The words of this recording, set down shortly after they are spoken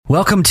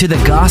Welcome to the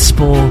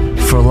Gospel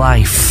for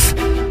Life.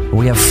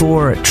 We have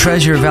 4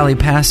 Treasure Valley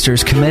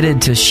pastors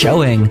committed to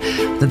showing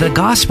that the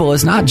gospel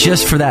is not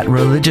just for that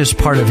religious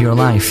part of your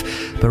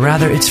life, but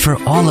rather it's for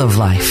all of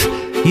life.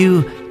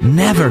 You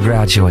never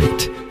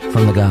graduate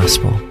from the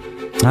gospel.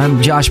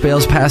 I'm Josh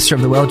Bales, pastor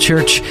of the Well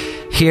Church,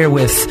 here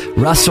with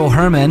Russell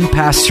Herman,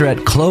 pastor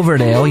at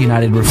Cloverdale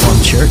United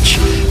Reformed Church,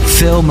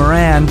 Phil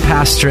Moran,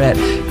 pastor at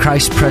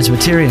Christ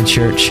Presbyterian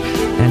Church,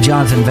 and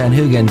Jonathan Van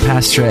Hoogen,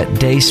 pastor at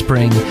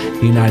Dayspring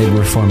United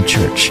Reformed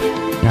Church.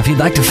 Now, if you'd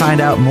like to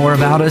find out more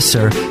about us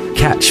or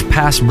catch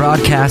past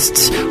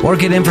broadcasts or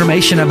get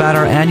information about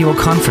our annual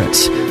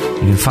conference,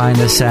 you can find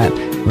us at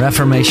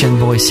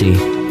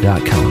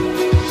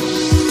reformationboise.com.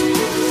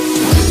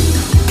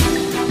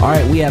 All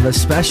right, we have a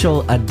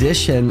special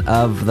edition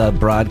of the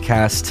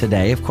broadcast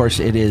today. Of course,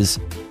 it is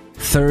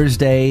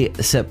Thursday,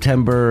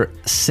 September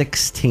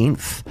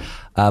 16th.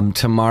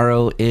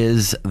 Tomorrow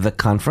is the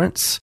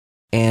conference.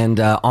 And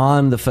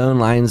on the phone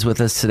lines with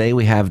us today,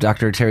 we have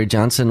Dr. Terry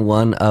Johnson,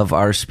 one of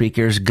our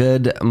speakers.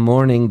 Good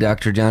morning,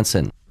 Dr.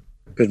 Johnson.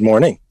 Good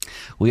morning.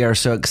 We are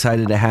so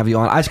excited to have you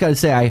on. I just got to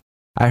say,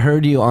 I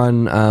heard you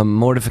on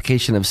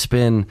Mortification of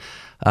Spin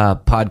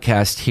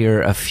podcast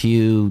here a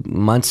few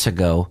months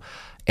ago.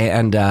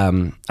 And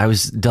I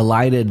was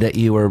delighted that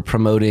you were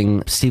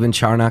promoting Stephen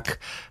Charnock,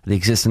 The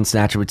Existence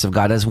and Attributes of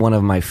God, as one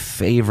of my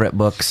favorite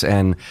books.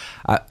 And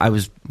I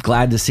was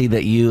glad to see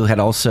that you had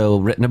also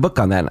written a book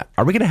on that.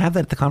 Are we going to have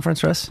that at the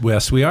conference, Russ?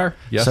 Yes, we are.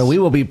 Yes. So we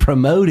will be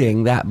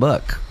promoting that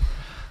book.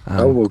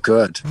 Well,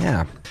 good.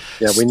 Yeah.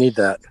 Yeah, we need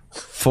that.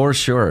 For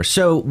sure.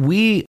 So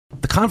the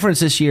conference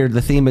this year,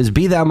 the theme is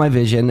Be Thou My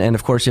Vision. And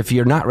of course, if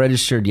you're not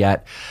registered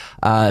yet,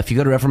 if you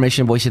go to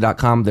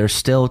reformationboise.com, there's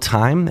still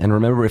time. And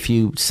remember, if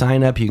you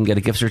sign up, you can get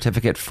a gift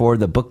certificate for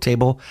the book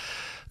table.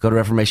 Go to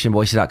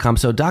reformationboise.com.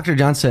 So Dr.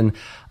 Johnson,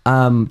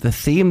 the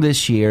theme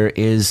this year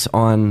is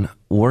on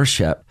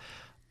worship.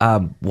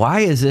 Why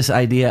is this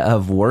idea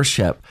of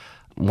worship?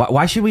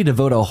 Why should we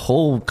devote a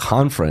whole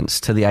conference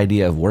to the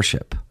idea of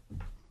worship?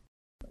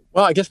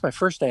 Well, I guess my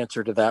first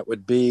answer to that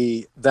would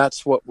be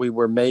that's what we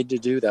were made to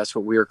do. That's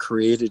what we are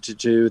created to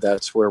do.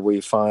 That's where we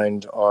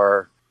find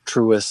our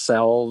truest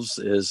selves,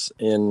 is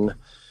in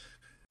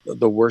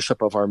the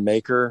worship of our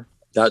Maker.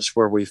 That's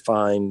where we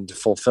find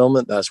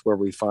fulfillment. That's where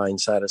we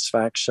find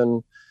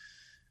satisfaction.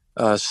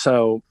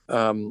 So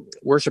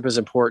worship is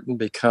important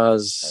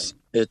because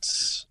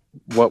it's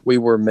what we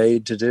were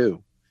made to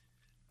do,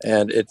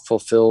 and it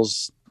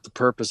fulfills the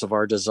purpose of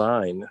our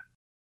design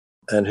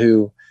and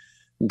who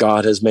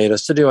God has made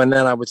us to do. And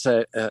then I would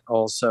say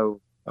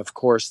also, of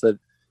course, that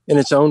in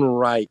its own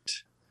right,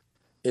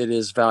 it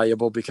is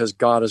valuable because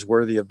God is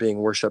worthy of being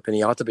worshiped and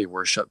he ought to be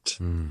worshiped.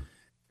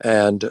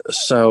 And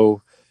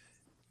so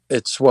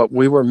it's what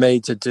we were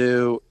made to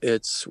do.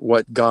 It's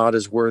what God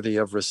is worthy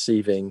of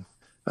receiving,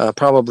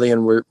 probably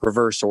in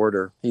reverse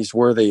order. He's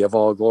worthy of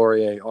all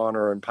glory,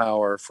 honor, and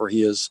power, for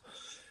he has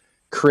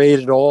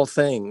created all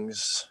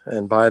things,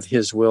 and by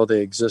his will they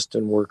exist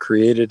and were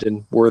created,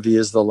 and worthy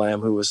is the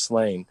Lamb who was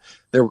slain.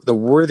 The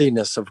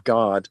worthiness of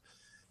God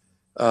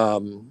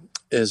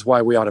is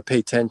why we ought to pay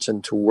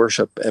attention to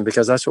worship, and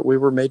because that's what we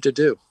were made to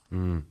do.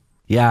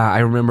 Yeah, I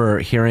remember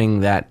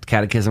hearing that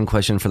catechism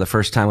question for the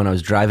first time when I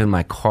was driving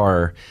my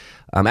car.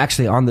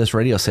 Actually on this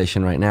radio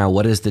station right now.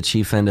 What is the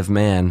chief end of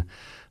man?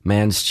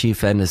 Man's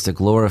chief end is to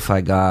glorify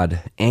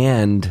God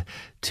and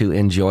to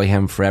enjoy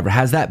him forever.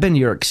 Has that been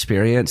your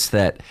experience,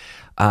 that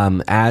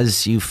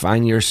as you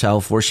find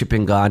yourself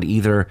worshiping God,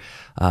 either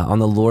on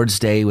the Lord's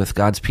Day with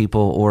God's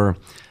people or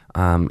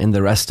in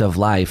the rest of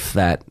life,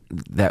 that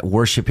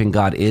worshiping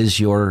God is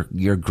your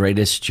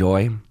greatest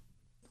joy?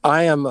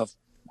 I am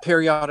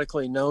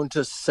periodically known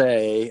to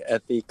say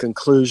at the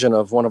conclusion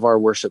of one of our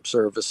worship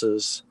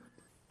services,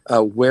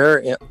 where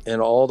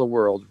in all the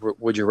world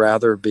would you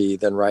rather be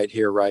than right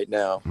here, right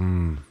now?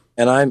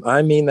 And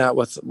I mean that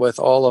with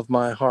all of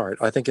my heart.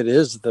 I think it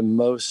is the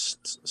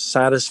most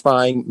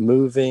satisfying,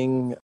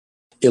 moving,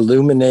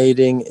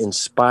 illuminating,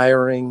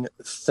 inspiring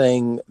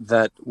thing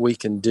that we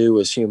can do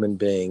as human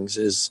beings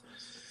is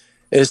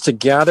to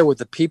gather with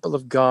the people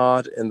of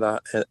God in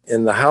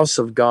the house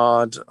of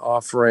God,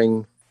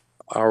 offering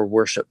our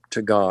worship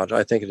to God.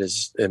 I think it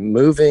is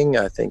moving.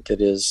 I think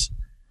it's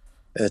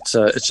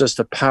just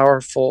a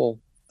powerful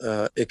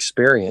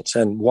experience.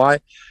 And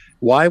why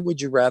would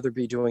you rather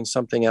be doing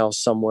something else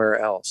somewhere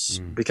else?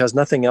 Because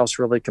nothing else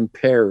really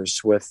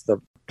compares with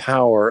the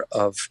power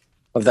of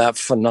that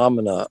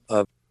phenomena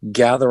of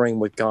gathering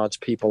with God's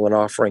people and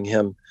offering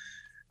him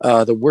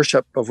the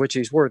worship of which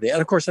he's worthy.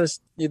 And of course,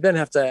 you then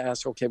have to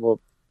ask, okay,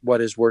 well, what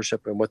is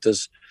worship, and what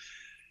does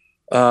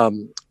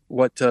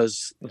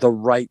the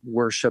right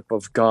worship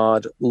of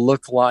God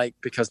look like?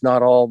 Because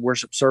not all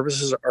worship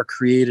services are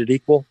created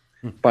equal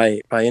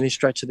by any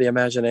stretch of the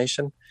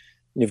imagination.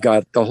 You've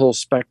got the whole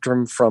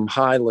spectrum from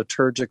high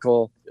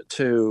liturgical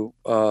to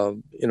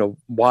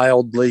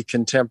wildly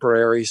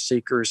contemporary,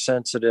 seeker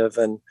sensitive,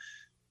 and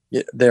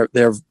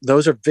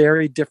those are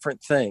very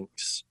different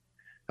things.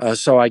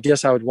 So I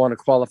guess I would want to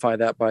qualify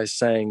that by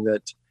saying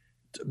that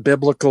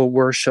biblical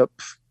worship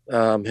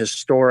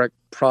historic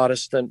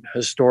Protestant,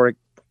 historic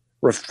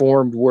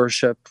Reformed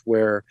worship,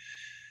 where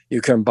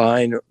you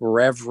combine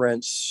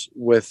reverence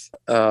with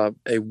a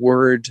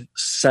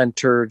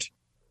word-centered,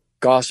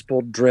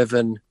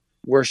 gospel-driven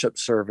worship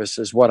service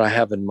is what I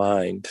have in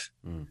mind.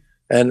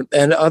 And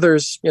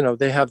others,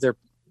 they have.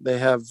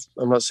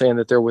 I'm not saying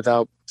that they're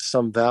without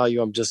some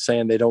value. I'm just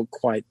saying they don't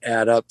quite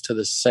add up to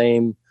the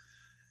same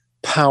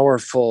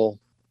powerful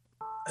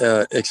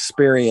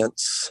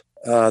experience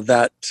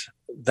that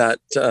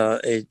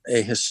a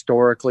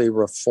historically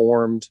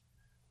Reformed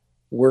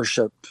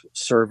worship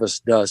service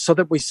does, so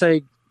that we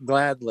say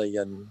gladly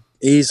and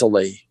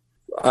easily.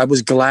 I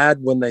was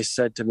glad when they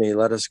said to me,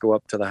 "Let us go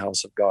up to the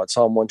house of God."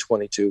 Psalm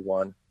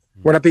 122:1.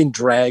 We're not being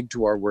dragged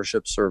to our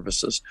worship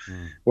services.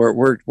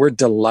 We're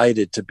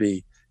delighted to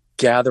be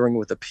gathering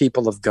with the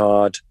people of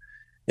God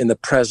in the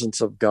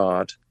presence of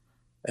God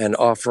and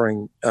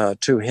offering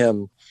to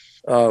Him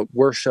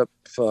worship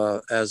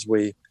as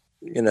we,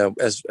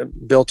 as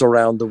built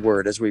around the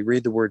Word, as we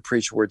read the Word,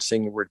 preach the Word,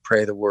 sing the Word,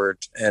 pray the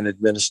Word, and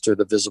administer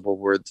the visible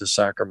Word, the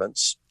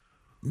sacraments.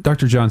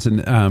 Dr.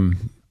 Johnson,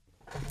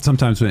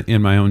 sometimes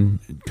in my own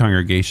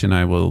congregation,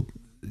 I will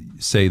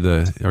say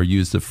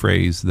use the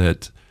phrase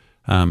that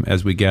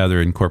as we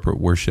gather in corporate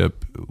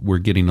worship, we're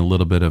getting a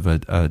little bit of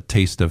a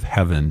taste of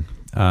heaven.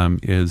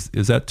 Is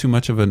that too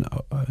much of an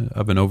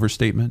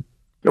overstatement?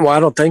 No, I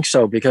don't think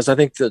so, because I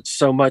think that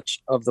so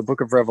much of the book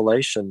of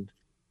Revelation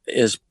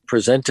is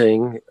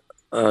presenting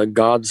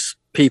God's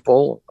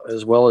people,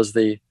 as well as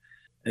the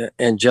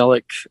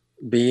angelic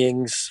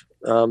beings,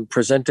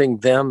 presenting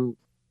them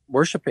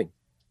worshiping.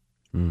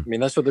 I mean,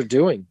 that's what they're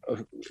doing.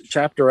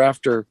 Chapter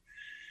after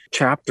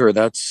chapter,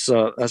 that's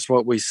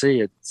what we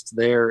see. It's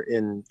there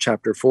in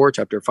chapter 4,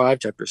 chapter 5,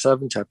 chapter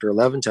 7, chapter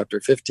 11, chapter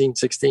 15,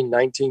 16,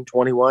 19,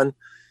 21.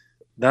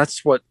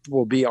 That's what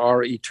will be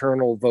our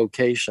eternal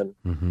vocation.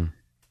 Mm-hmm.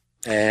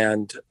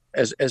 And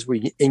as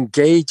we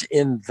engage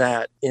in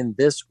that in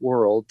this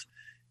world,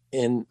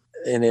 in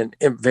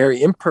a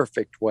very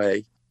imperfect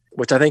way,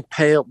 which I think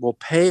will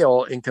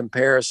pale in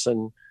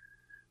comparison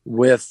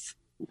with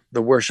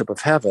the worship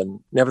of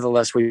heaven,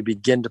 nevertheless, we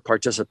begin to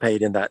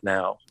participate in that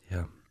now.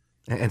 Yeah,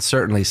 and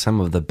certainly some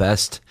of the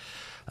best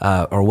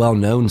or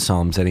well-known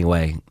psalms,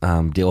 anyway,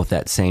 deal with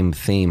that same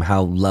theme.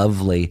 How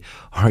lovely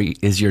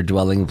is your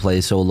dwelling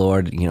place, O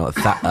Lord?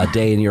 A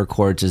day in your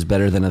courts is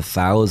better than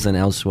 1,000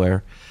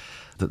 elsewhere.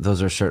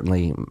 Those are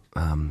certainly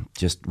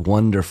just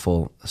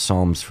wonderful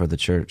psalms for the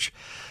church.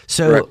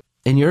 So, right.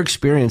 In your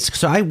experience,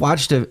 so I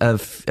watched a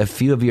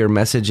few of your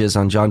messages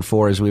on John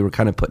 4 as we were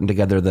kind of putting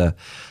together the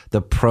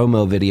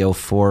promo video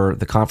for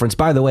the conference.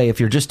 By the way, if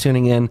you're just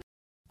tuning in,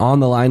 on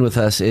the line with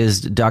us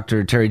is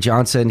Dr. Terry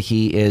Johnson.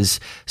 He is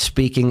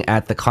speaking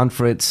at the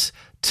conference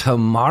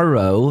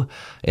tomorrow.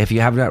 If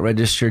you have not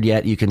registered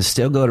yet, you can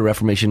still go to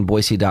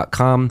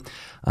reformationboise.com.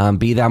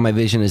 Be Thou My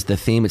Vision is the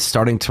theme. It's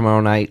starting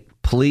tomorrow night.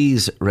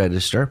 Please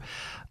register.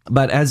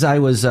 But as I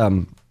was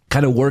kind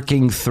of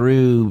working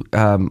through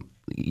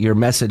your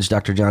message,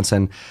 Dr.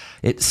 Johnson,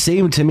 it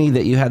seemed to me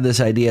that you had this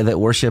idea that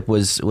worship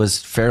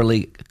was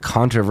fairly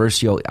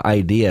controversial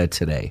idea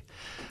today.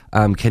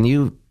 Can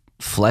you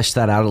flesh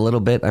that out a little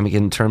bit? I mean,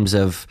 in terms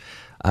of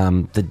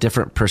the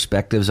different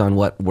perspectives on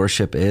what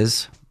worship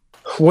is?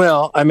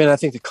 Well, I mean, I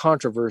think the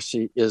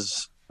controversy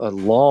is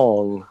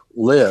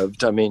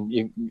long-lived. I mean,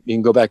 you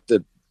can go back to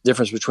the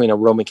difference between a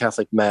Roman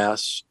Catholic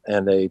Mass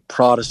and a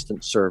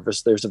Protestant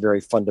service. There's a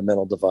very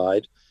fundamental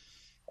divide.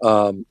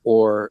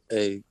 Or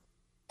a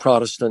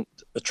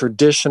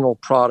traditional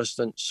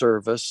Protestant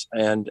service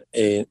and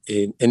an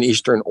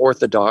Eastern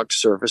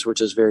Orthodox service, which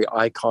is very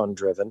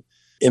icon-driven,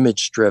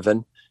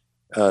 image-driven,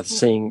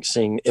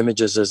 seeing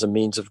images as a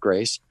means of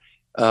grace.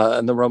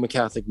 And the Roman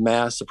Catholic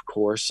Mass, of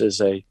course,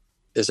 is a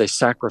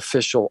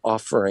sacrificial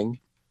offering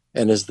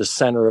and is the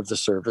center of the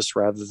service,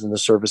 rather than the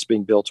service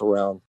being built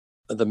around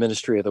the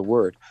ministry of the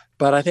Word.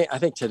 But I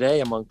think today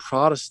among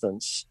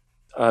Protestants,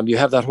 you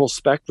have that whole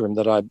spectrum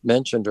that I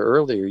mentioned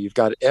earlier. You've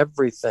got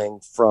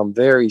everything from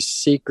very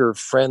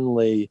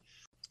seeker-friendly,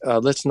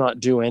 let's not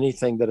do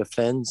anything that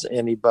offends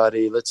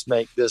anybody. Let's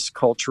make this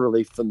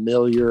culturally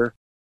familiar.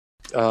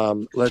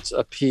 Let's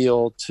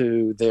appeal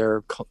to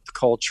their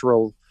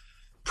cultural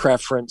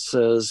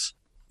preferences.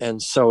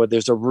 And so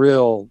there's a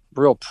real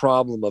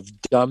problem of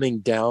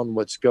dumbing down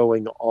what's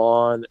going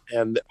on,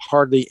 and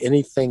hardly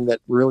anything that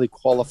really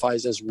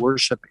qualifies as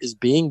worship is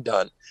being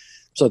done.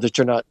 So that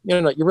you're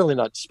really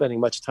not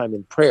spending much time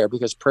in prayer,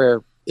 because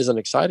prayer isn't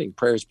exciting.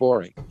 Prayer is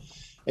boring.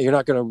 And you're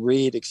not going to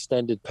read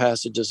extended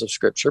passages of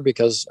Scripture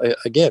because,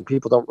 again,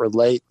 people don't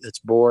relate. It's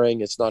boring.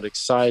 It's not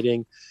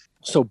exciting.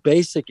 So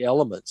basic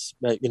elements,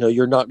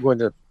 you're not going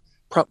to,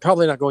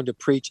 probably not going to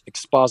preach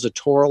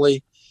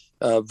expositorily,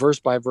 verse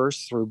by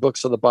verse through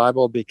books of the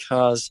Bible,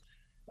 because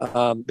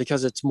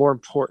it's more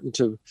important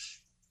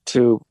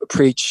to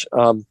preach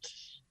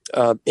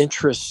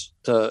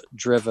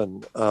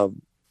interest-driven,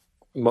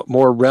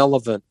 more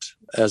relevant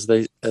as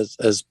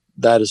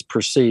that is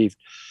perceived,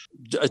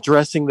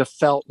 addressing the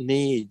felt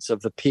needs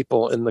of the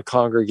people in the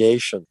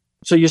congregation.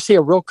 So you see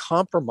a real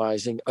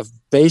compromising of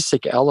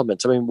basic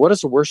elements. I mean, what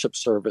is a worship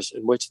service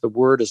in which the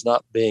word is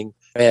not being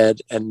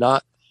read and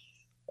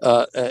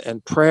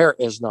and prayer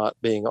is not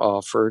being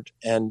offered,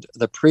 and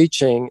the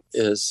preaching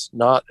is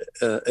not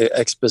an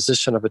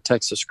exposition of a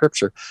text of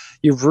scripture?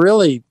 You've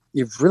really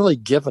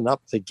given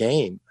up the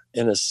game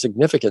in a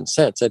significant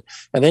sense. And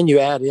then you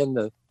add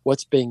in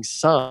what's being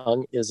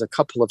sung is a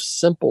couple of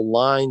simple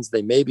lines.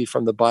 They may be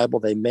from the Bible,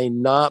 they may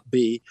not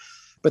be,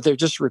 but they're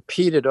just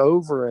repeated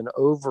over and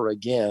over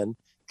again.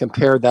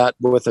 Compare that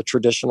with a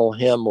traditional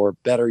hymn, or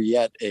better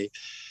yet, a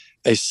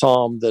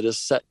psalm that is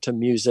set to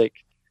music.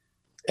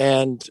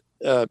 And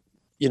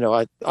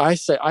I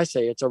say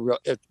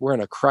we're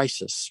in a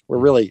crisis. We're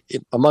really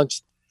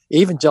amongst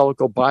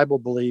evangelical Bible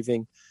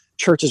believing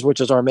churches,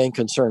 which is our main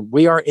concern.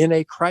 We are in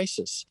a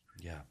crisis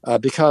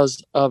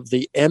because of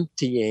the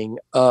emptying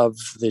of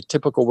the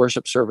typical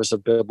worship service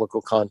of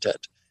biblical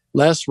content.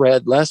 Less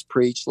read, less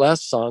preached,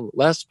 less sung,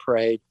 less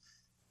prayed.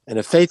 And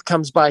if faith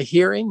comes by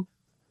hearing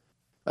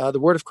the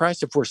word of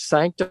Christ, if we're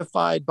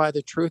sanctified by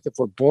the truth, if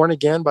we're born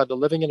again by the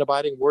living and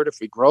abiding word, if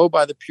we grow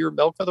by the pure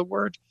milk of the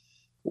word,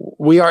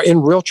 we are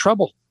in real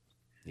trouble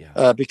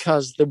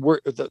because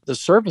the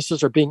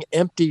services are being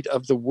emptied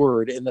of the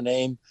word in the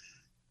name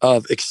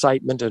of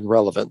excitement and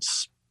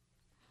relevance.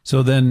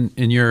 So then,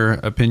 in your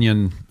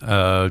opinion,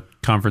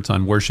 conference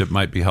on worship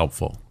might be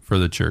helpful for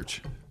the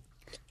church?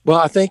 Well,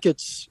 I think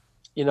it's,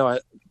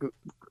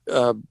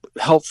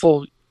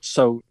 helpful.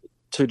 So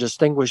to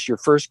distinguish your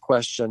first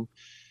question,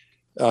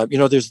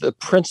 there's the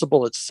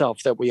principle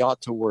itself that we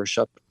ought to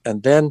worship.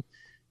 And then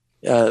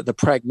the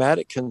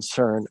pragmatic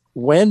concern,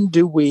 when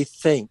do we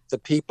think the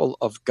people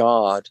of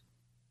God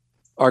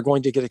are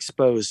going to get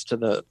exposed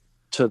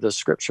to the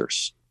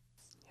scriptures?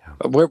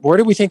 Yeah. Where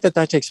do we think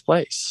that takes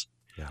place?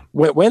 Yeah.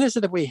 When is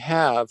it that we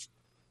have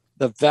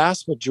the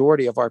vast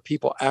majority of our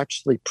people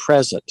actually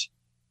present,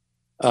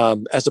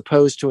 as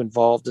opposed to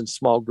involved in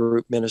small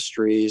group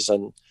ministries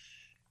and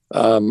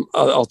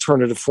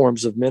alternative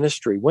forms of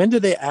ministry? When do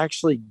they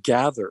actually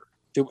gather?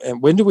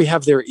 And when do we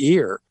have their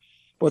ear?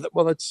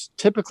 Well, it's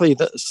typically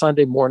the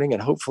Sunday morning,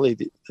 and hopefully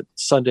the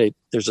Sunday,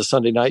 there's a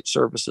Sunday night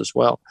service as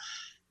well.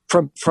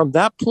 From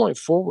that point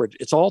forward,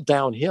 it's all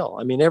downhill.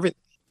 I mean,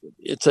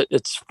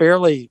 it's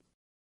fairly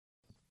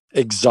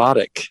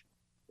exotic.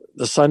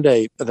 The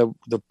Sunday, the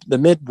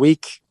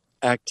midweek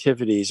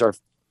activities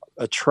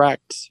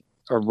attract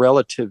a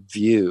relative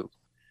few,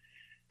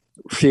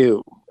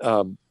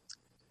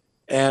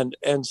 and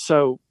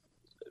so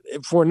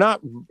if we're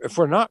not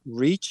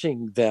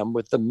reaching them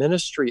with the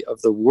ministry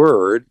of the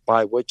word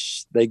by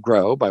which they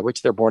grow, by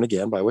which they're born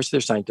again, by which they're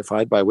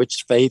sanctified, by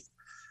which faith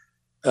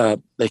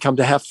they come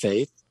to have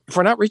faith, if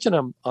we're not reaching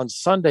them on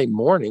Sunday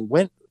morning,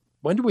 when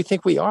do we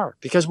think we are?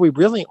 Because we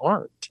really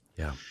aren't.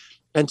 Yeah.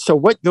 And so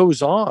what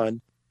goes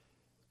on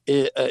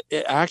it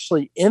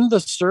actually in the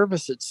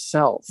service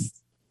itself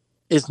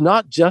is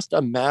not just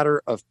a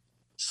matter of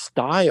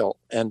style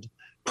and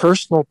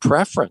personal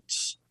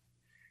preference.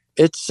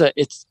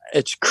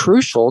 It's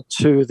crucial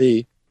to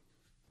the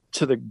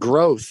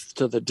growth,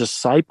 to the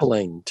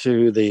discipling,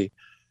 to the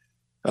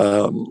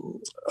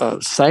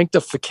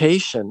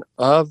sanctification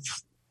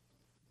of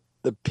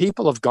the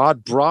people of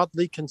God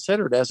broadly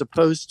considered, as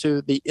opposed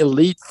to the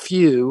elite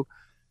few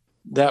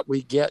that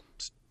we get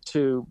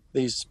to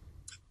these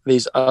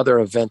other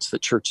events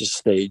that churches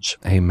stage.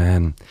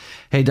 Amen.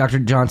 Hey, Dr.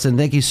 Johnson,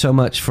 thank you so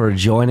much for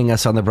joining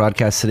us on the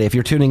broadcast today. If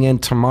you're tuning in,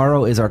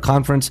 tomorrow is our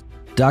conference.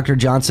 Dr.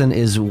 Johnson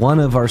is one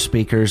of our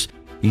speakers.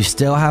 You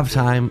still have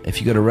time.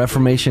 If you go to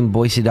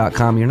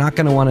reformationboise.com, you're not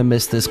going to want to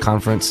miss this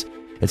conference.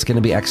 It's going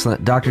to be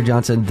excellent. Dr.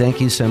 Johnson, thank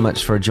you so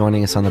much for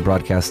joining us on the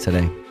broadcast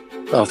today.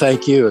 Oh,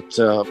 thank you. It's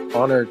an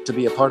honor to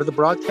be a part of the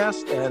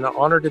broadcast and an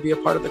honor to be a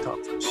part of the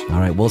conference. All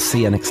right. We'll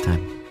see you next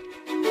time.